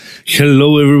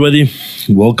Hello, everybody.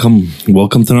 Welcome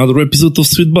to another episode of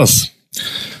Sweet Buzz.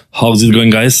 How's it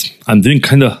going, guys? I'm doing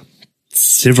kind of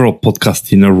several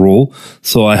podcasts in a row,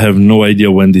 so I have no idea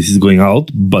when this is going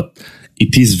out, but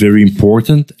it is very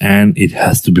important and it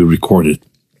has to be recorded.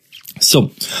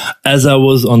 So, as I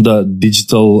was on the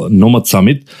Digital Nomad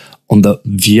Summit, on the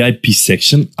VIP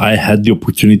section, I had the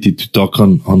opportunity to talk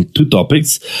on two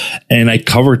topics, and I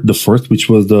covered the first, which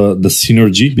was the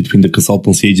synergy between the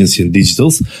consultancy agency and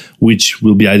digitals, which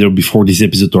will be either before this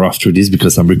episode or after this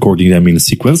because I'm recording them in a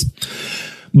sequence.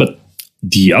 But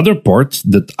the other part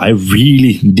that I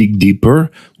really dig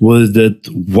deeper was that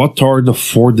what are the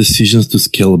 4 decisions to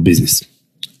scale a business?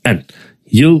 And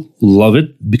you'll love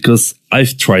it because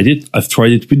I've tried it. I've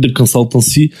tried it with the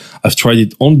consultancy. I've tried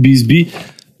it on BSB.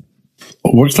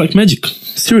 Works like magic.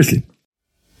 Seriously.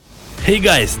 Hey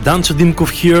guys, Dancho Dimkov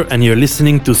here, and you're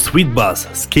listening to Sweet Buzz,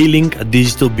 Scaling a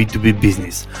Digital B2B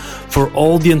Business. For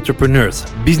all the entrepreneurs,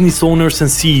 business owners, and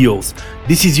CEOs,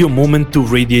 this is your moment to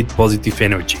radiate positive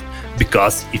energy.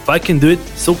 Because if I can do it,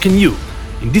 so can you.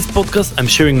 In this podcast, I'm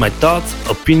sharing my thoughts,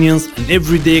 opinions, and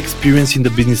everyday experience in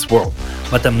the business world.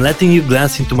 But I'm letting you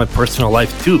glance into my personal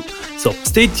life too. So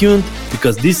stay tuned,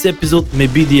 because this episode may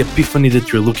be the epiphany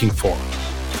that you're looking for.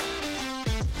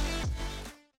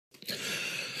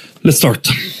 Let's start.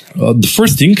 The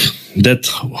first thing that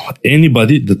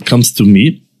anybody that comes to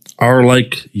me are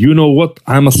like, you know what?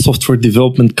 I'm a software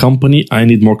development company. I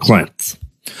need more clients.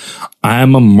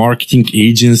 I'm a marketing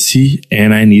agency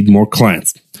and I need more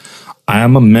clients. I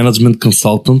am a management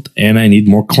consultant and I need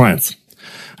more clients.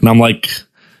 And I'm like,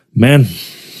 man,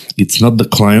 it's not the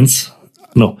clients.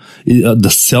 No, the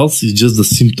sales is just the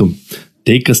symptom.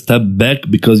 Take a step back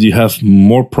because you have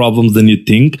more problems than you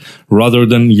think rather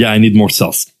than, I need more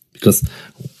sales. Because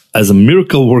as a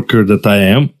miracle worker that I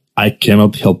am, I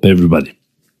cannot help everybody.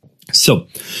 So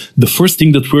the first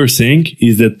thing that we're saying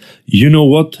is that, you know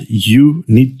what? You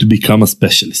need to become a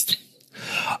specialist.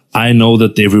 I know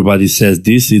that everybody says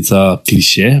this, it's a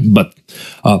cliche, but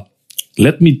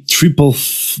let me triple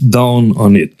down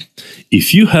on it.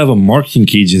 If you have a marketing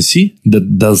agency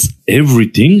that does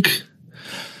everything,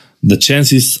 the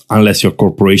chances, unless you're a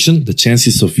corporation, the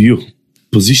chances of you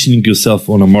positioning yourself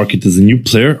on a market as a new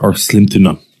player are slim to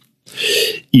none.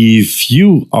 If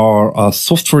you are a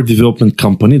software development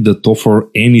company that offer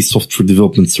any software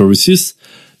development services,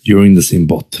 you're in the same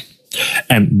boat.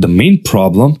 And the main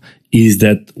problem is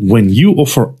that when you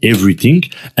offer everything,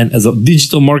 and as a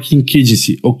digital marketing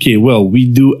agency, okay, well, we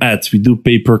do ads, we do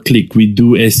pay-per-click, we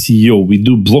do SEO, we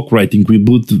do blog writing, we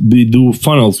do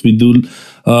funnels, we do,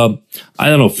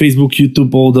 Facebook,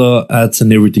 YouTube, all the ads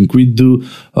and everything. We do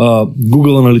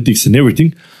Google Analytics and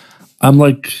everything. I'm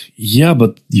like, yeah,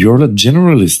 but you're a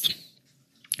generalist.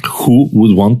 Who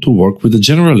would want to work with a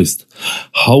generalist?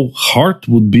 How hard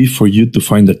would be for you to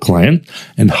find a client,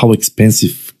 and how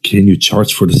expensive can you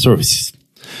charge for the services?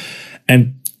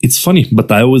 And it's funny,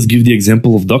 but I always give the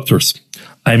example of doctors.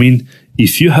 I mean,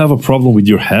 if you have a problem with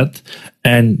your head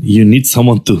and you need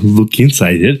someone to look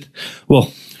inside it,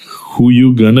 well, who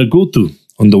you gonna go to?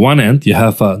 On the one hand, you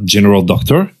have a general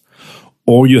doctor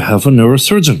or you have a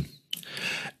neurosurgeon.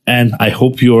 And I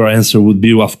hope your answer would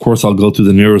be, well, of course, I'll go to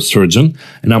the neurosurgeon.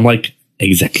 And I'm like,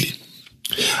 exactly.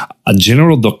 A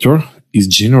general doctor is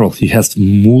general. He has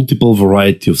multiple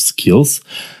variety of skills.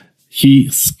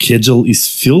 His schedule is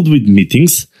filled with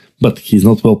meetings, but he's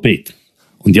not well paid.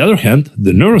 On the other hand,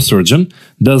 the neurosurgeon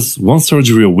does 1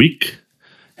 surgery a week,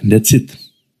 and that's it.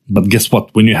 But guess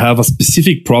what? When you have a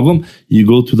specific problem, you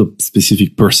go to the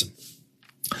specific person.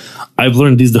 I've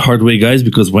learned this the hard way, guys,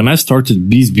 because when I started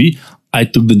BSB, I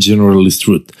took the generalist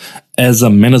route. As a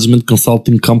management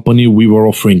consulting company, we were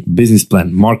offering business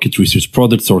plan, market research,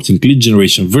 product sourcing, lead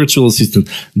generation, virtual assistant,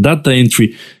 data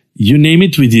entry, you name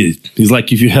it, we did it. It's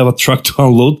like if you have a truck to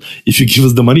unload, if you give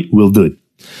us the money, we'll do it.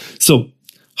 So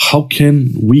how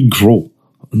can we grow?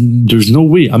 There's no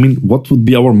way. I mean, what would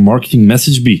be our marketing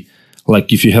message be?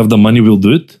 Like, if you have the money, we'll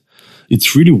do it.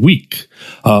 It's really weak.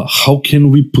 How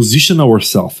can we position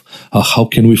ourselves? How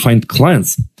can we find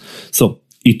clients? So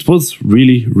it was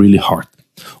really, really hard.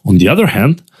 On the other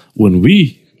hand, when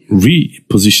we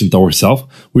repositioned ourselves,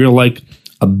 we are like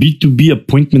a B2B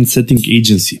appointment setting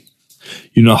agency.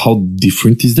 You know how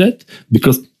different is that?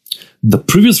 Because the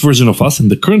previous version of us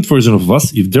and the current version of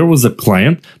us, if there was a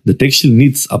client that actually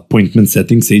needs appointment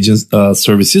settings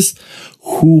services,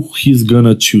 who he's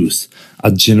gonna choose?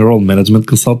 A general management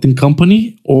consulting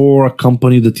company or a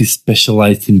company that is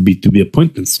specialized in B2B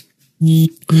appointments?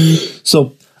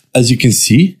 So, as you can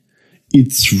see,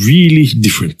 it's really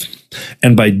different.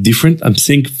 And by different, I'm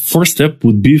saying first step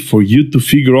would be for you to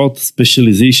figure out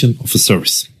specialization of a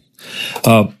service.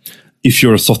 If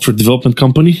you're a software development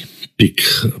company, pick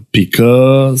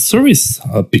a service,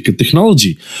 pick a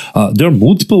technology. There are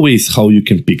multiple ways how you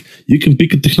can pick. You can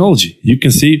pick a technology. You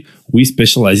can say, we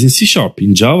specialize in C#,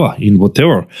 in Java, in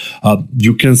whatever.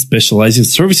 You can specialize in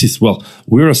services. Well,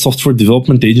 we're a software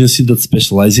development agency that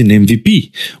specializes in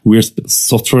MVP. We're a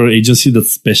software agency that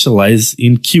specializes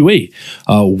in QA.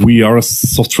 We are a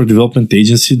software development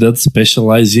agency that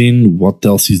specializes in what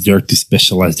else is there to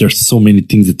specialize. There's so many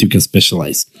things that you can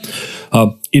specialize.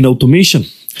 In automation,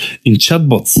 in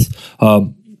chatbots,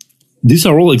 these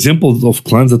are all examples of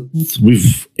clients that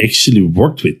we've actually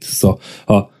worked with. So,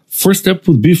 first step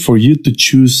would be for you to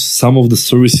choose some of the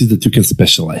services that you can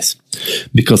specialize.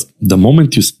 Because the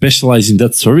moment you specialize in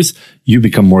that service, you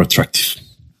become more attractive.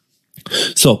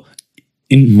 So,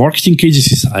 in marketing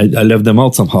agencies, I left them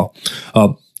out somehow.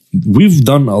 We've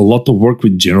done a lot of work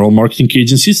with general marketing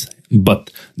agencies,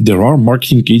 but there are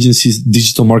marketing agencies,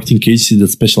 digital marketing agencies that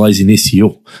specialize in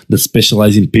SEO, that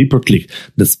specialize in pay-per-click,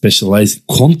 that specialize in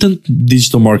content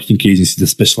digital marketing agencies, that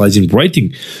specialize in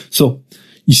writing. So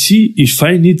you see, if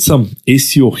I need some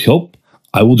SEO help,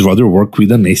 I would rather work with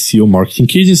an SEO marketing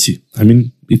agency. I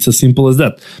mean, it's as simple as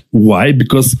that. Why?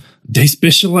 Because they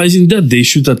specialize in that. They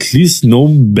should at least know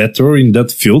better in that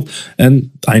field, and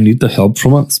I need the help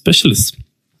from a specialist.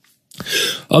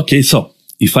 Okay, so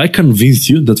if I convince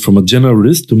you that from a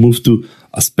generalist to move to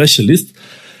a specialist,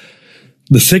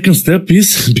 the second step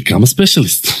is become a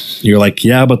specialist. You're like,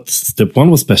 yeah, but step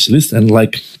one was specialist, and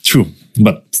like, true.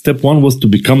 But step one was to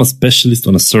become a specialist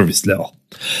on a service level.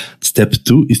 Step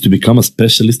two is to become a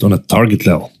specialist on a target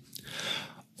level.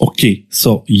 Okay,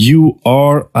 so you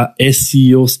are a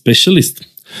SEO specialist.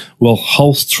 Well,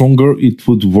 how stronger it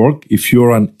would work if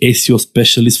you're an SEO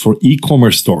specialist for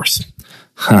e-commerce stores.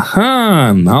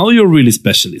 Haha, now you're really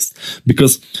specialist.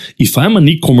 Because if I'm an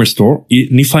e-commerce store,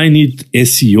 and if I need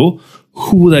SEO,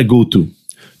 who would I go to?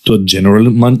 To a general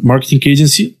marketing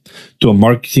agency? To a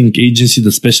marketing agency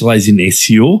that specializes in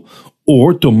SEO?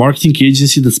 Or to a marketing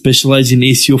agency that specializes in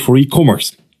SEO for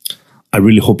e-commerce? I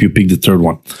really hope you pick the third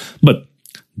one. But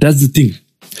that's the thing.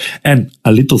 And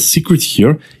a little secret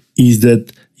here is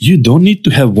that you don't need to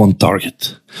have one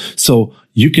target. So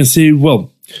you can say,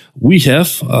 well, we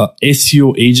have a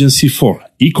SEO agency for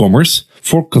e-commerce,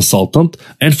 for consultant,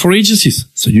 and for agencies.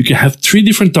 So you can have 3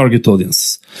 different target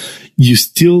audiences. You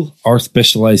still are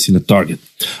specialized in a target.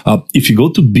 If you go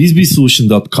to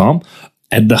bizbsolution.com,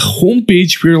 at the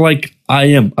homepage, we're like, I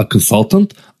am a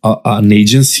consultant, an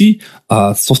agency,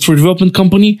 a software development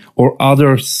company, or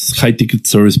other high-ticket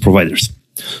service providers.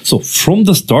 So from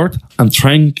the start, I'm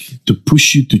trying to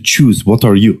push you to choose what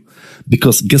are you.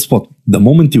 Because guess what? The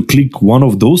moment you click one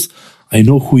of those, I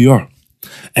know who you are.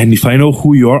 And if I know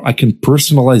who you are, I can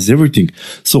personalize everything.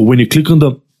 So when you click on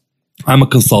the I'm a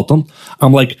consultant,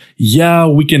 I'm like, yeah,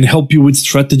 we can help you with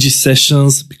strategy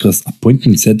sessions, because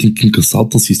appointment setting in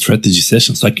consultancy strategy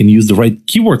sessions. So I can use the right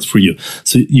keywords for you.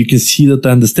 So you can see that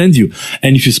I understand you.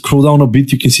 And if you scroll down a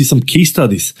bit, you can see some case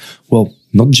studies. Well,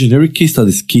 not generic case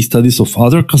studies of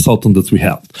other consultants that we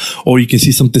have. Or you can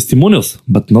see some testimonials,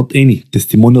 but not any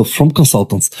testimonial from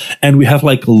consultants. And we have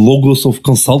like logos of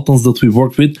consultants that we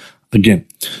worked with again.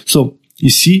 So you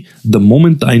see, the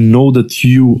moment I know that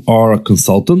you are a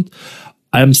consultant,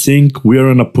 I'm saying we're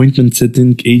an appointment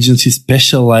setting agency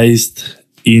specialized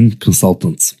in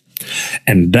consultants.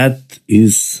 And that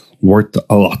is worth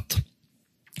a lot.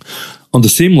 On the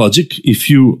same logic, if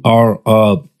you are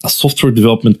a software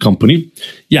development company,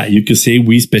 yeah, you can say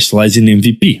we specialize in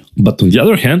MVP. But on the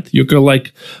other hand, you can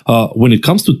like, when it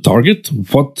comes to target,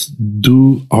 what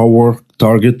do our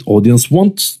target audience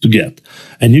wants to get?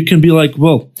 And you can be like,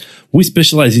 well, we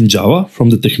specialize in Java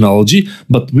from the technology,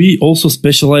 but we also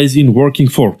specialize in working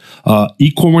for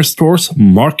e-commerce stores,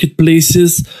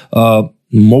 marketplaces,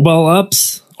 mobile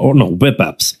apps, or no, web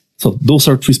apps. So those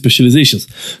are 3 specializations.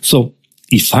 So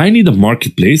if I need a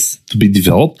marketplace to be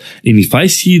developed, and if I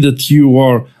see that you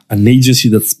are an agency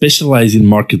that specializes in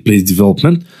marketplace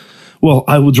development, well,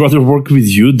 I would rather work with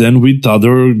you than with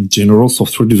other general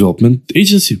software development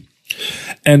agency.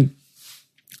 And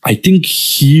I think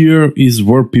here is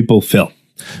where people fail.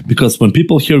 Because when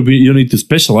people hear you need to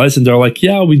specialize, and they're like,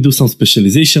 yeah, we do some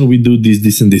specialization, we do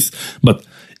this, and this. But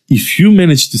if you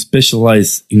manage to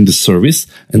specialize in the service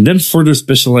and then further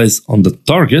specialize on the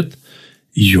target,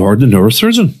 you are the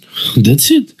neurosurgeon.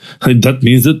 That's it. And that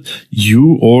means that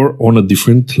you are on a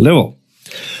different level.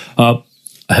 I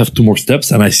have 2 more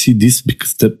steps, and I see this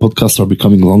because the podcasts are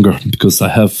becoming longer because I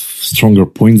have stronger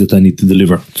points that I need to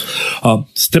deliver.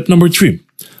 Step number 3.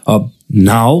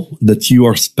 Now that you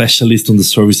are specialist on the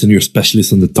service and you're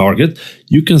specialist on the target,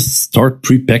 you can start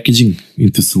pre-packaging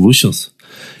into solutions.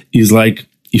 is like,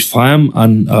 if I'm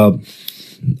an,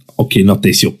 okay, not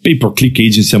SEO, pay-per-click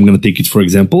agency, I'm going to take it for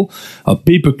example, a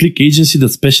pay-per-click agency that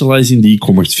specializes in the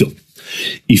e-commerce field.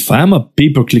 If I'm a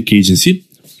pay-per-click agency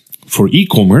for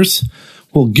e-commerce,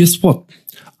 well, guess what?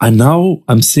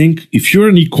 I'm saying, if you're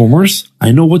an e-commerce,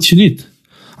 I know what you need.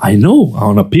 I know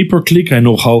on a pay-per-click, I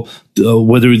know how,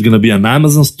 whether it's going to be an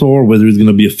Amazon store, whether it's going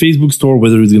to be a Facebook store,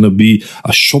 whether it's going to be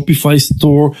a Shopify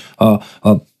store.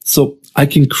 So I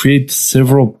can create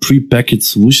several pre-packaged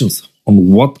solutions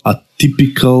on what a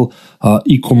typical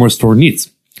e-commerce store needs.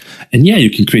 And yeah,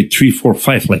 you can create 3, 4,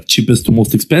 5, like cheapest to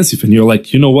most expensive. And you're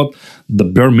like, you know what? The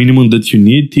bare minimum that you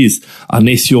need is an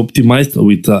SEO optimized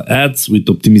with ads, with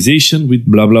optimization, with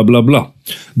blah, blah, blah, blah.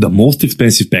 The most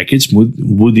expensive package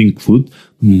would include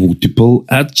multiple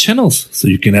ad channels. So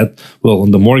you can add, well,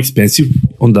 on the more expensive,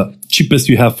 on the cheapest,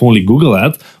 you have only Google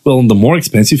Ads. Well, on the more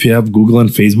expensive, you have Google and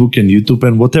Facebook and YouTube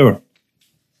and whatever.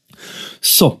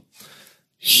 So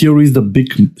here is the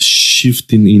big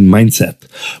shift in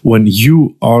mindset. When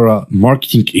you are a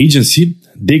marketing agency,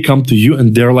 they come to you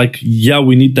and they're like, yeah,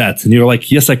 we need that. And you're like,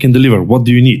 yes, I can deliver. What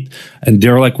do you need? And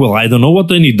they're like, well, I don't know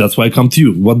what I need. That's why I come to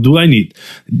you. What do I need?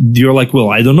 You're like, well,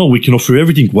 I don't know. We can offer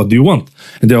everything. What do you want?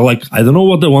 And they're like, I don't know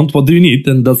what I want. What do you need?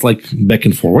 And that's like back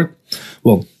and forward.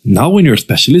 Well, now when you're a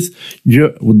specialist, they're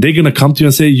going to come to you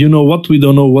and say, you know what? We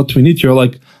don't know what we need. You're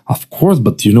like, of course,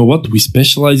 but you know what? We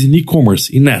specialize in e-commerce,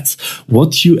 in ads.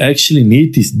 What you actually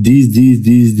need is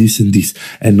this, and this.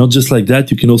 And not just like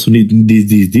that, you can also need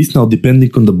this. Now,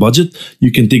 depending on the budget,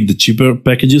 you can take the cheaper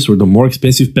packages or the more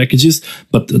expensive packages,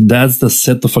 but that's the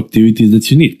set of activities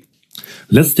that you need.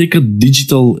 Let's take a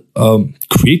digital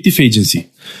creative agency.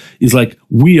 It's like,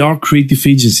 we are creative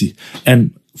agency.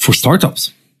 And for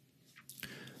startups,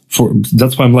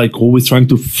 that's why I'm like always trying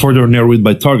to further narrow it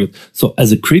by target. So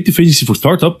as a creative agency for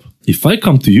startup, if I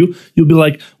come to you, you'll be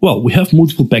like, well, we have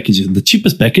multiple packages. The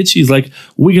cheapest package is like,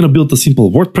 we're going to build a simple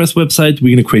WordPress website.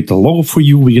 We're going to create a logo for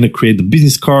you. We're going to create the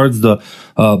business cards.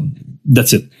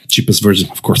 That's it. Cheapest version,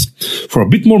 of course. For a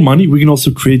bit more money, we can also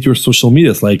create your social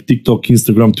medias like TikTok,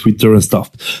 Instagram, Twitter, and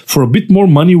stuff. For a bit more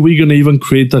money, we're going to even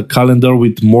create a calendar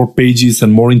with more pages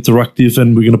and more interactive,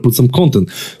 and we're going to put some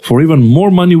content. For even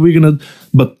more money,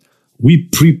 but we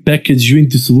pre-package you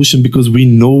into solution because we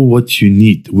know what you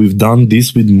need. We've done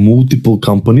this with multiple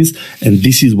companies, and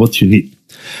this is what you need.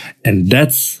 And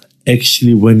that's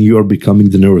actually when you are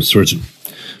becoming the neurosurgeon,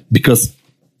 because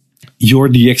you're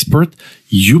the expert.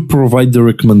 You provide the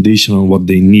recommendation on what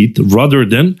they need, rather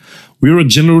than we're a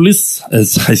generalist,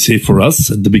 as I say for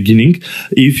us at the beginning.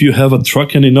 If you have a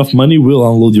truck and enough money, we'll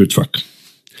unload your truck.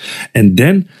 And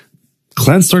then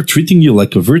clients start treating you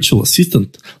like a virtual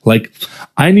assistant. Like,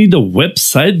 I need a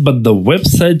website, but the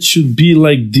website should be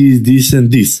like this,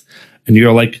 and this. And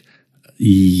you're like,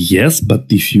 yes, but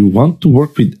if you want to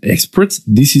work with experts,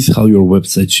 this is how your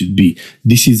website should be.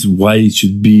 This is why it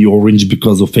should be orange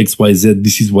because of XYZ.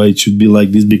 This is why it should be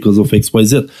like this because of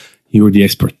XYZ. You're the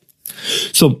expert.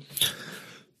 So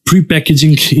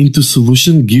pre-packaging into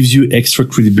solution gives you extra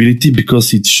credibility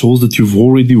because it shows that you've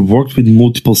already worked with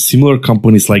multiple similar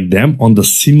companies like them on the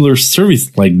similar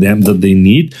service like them that they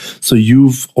need. So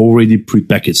you've already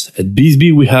pre-packaged. At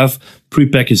BSB, we have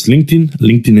pre-packaged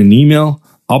LinkedIn and email,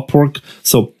 Upwork.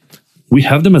 So we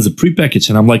have them as a pre-package.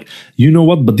 And I'm like, you know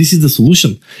what? But this is the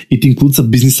solution. It includes a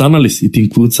business analyst. It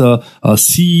includes a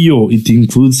CEO. It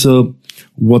includes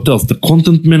what else? The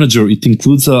content manager. It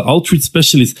includes an outreach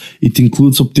specialist. It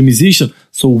includes optimization.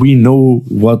 So we know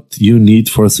what you need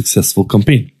for a successful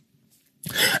campaign.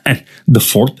 And the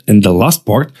fourth and the last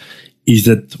part is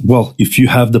that, well, if you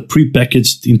have the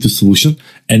pre-packaged into solution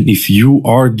and if you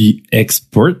are the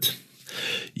expert,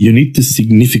 you need to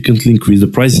significantly increase the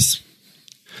prices.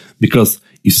 Because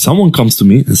if someone comes to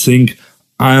me and saying,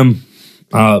 I'm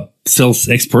a sales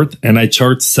expert and I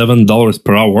charge $7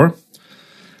 per hour,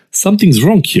 something's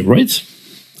wrong here, right?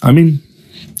 I mean,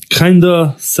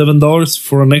 kinda $7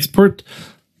 for an expert.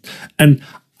 And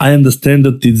I understand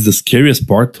that it's the scariest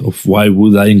part of why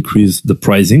would I increase the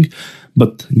pricing.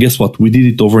 But guess what? We did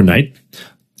it overnight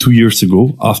 2 years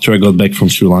ago after I got back from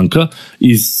Sri Lanka.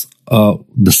 Is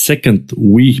the second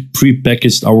we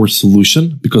pre-packaged our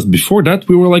solution, because before that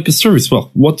we were like a service. Well,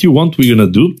 what you want, we're going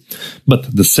to do.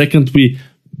 But the second we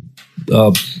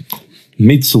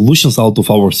made solutions out of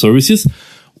our services,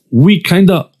 we kind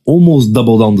of almost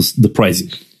doubled down the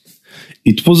pricing.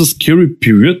 It was a scary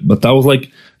period, but I was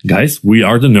like, guys, we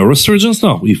are the neurosurgeons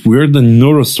now. If we're the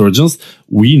neurosurgeons,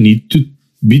 we need to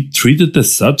be treated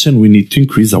as such and we need to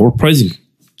increase our pricing.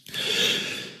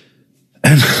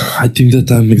 And I think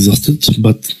that I'm exhausted,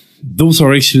 but those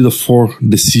are actually the 4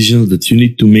 decisions that you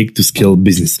need to make to scale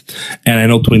business. And I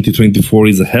know 2024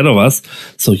 is ahead of us,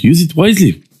 so use it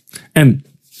wisely. And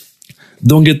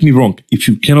don't get me wrong, if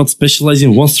you cannot specialize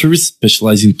in one service,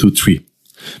 specialize in 2, 3.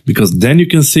 Because then you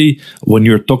can say, when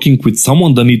you're talking with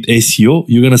someone that needs SEO,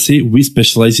 you're going to say, we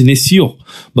specialize in SEO.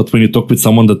 But when you talk with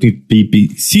someone that needs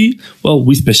PPC, well,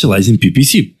 we specialize in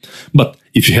PPC. But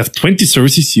if you have 20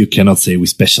 services, you cannot say we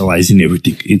specialize in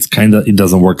everything. It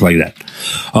doesn't work like that.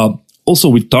 Also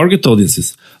with target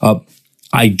audiences,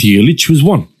 ideally choose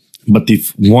one. But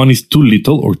if one is too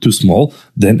little or too small,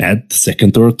 then add the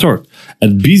second or a third.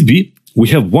 At BizB, we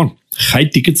have one.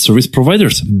 High-ticket service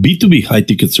providers, B2B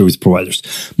high-ticket service providers.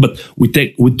 But we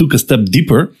took a step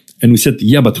deeper and we said,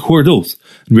 yeah, but who are those?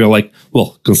 And we are like,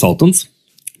 well, consultants,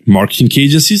 marketing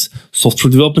agencies, software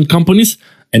development companies,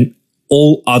 and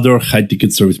all other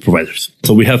high-ticket service providers.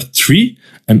 So we have 3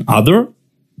 and other,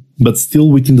 but still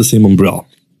within the same umbrella.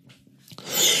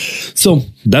 So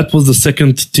that was the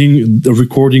second thing, the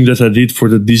recording that I did for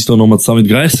the Digital Nomad Summit,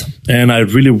 guys. And I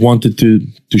really wanted to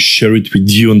share it with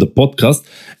you on the podcast.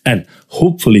 And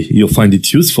hopefully you'll find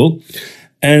it useful.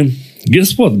 And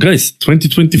guess what, guys?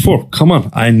 2024, come on.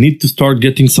 I need to start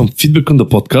getting some feedback on the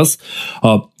podcast.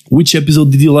 Which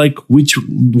episode did you like? Which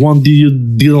one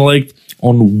didn't like?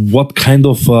 On what kind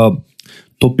of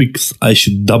topics I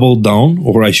should double down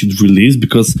or I should release,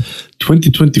 because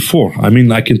 2024, I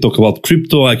mean, I can talk about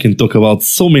crypto, I can talk about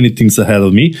so many things ahead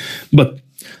of me, but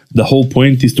the whole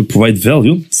point is to provide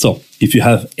value. So if you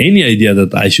have any idea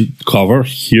that I should cover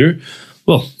here,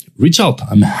 well, reach out.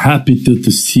 I'm happy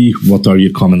to see what are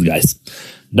your comments, guys.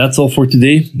 That's all for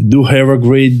today. Do have a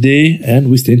great day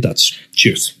and we stay in touch.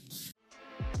 Cheers.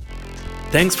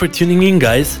 Thanks for tuning in,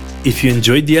 guys. If you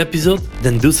enjoyed the episode,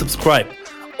 then do subscribe.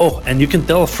 Oh, and you can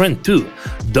tell a friend too.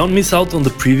 Don't miss out on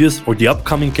the previous or the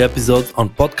upcoming episodes on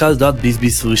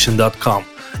podcast.bizbsolution.com.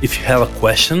 If you have a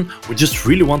question or just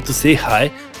really want to say hi,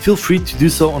 feel free to do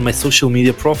so on my social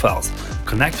media profiles.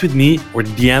 Connect with me or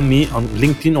DM me on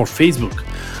LinkedIn or Facebook.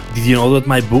 Did you know that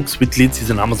my book, Sweet Leads, is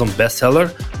an Amazon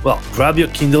bestseller? Well, grab your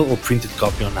Kindle or printed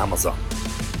copy on Amazon.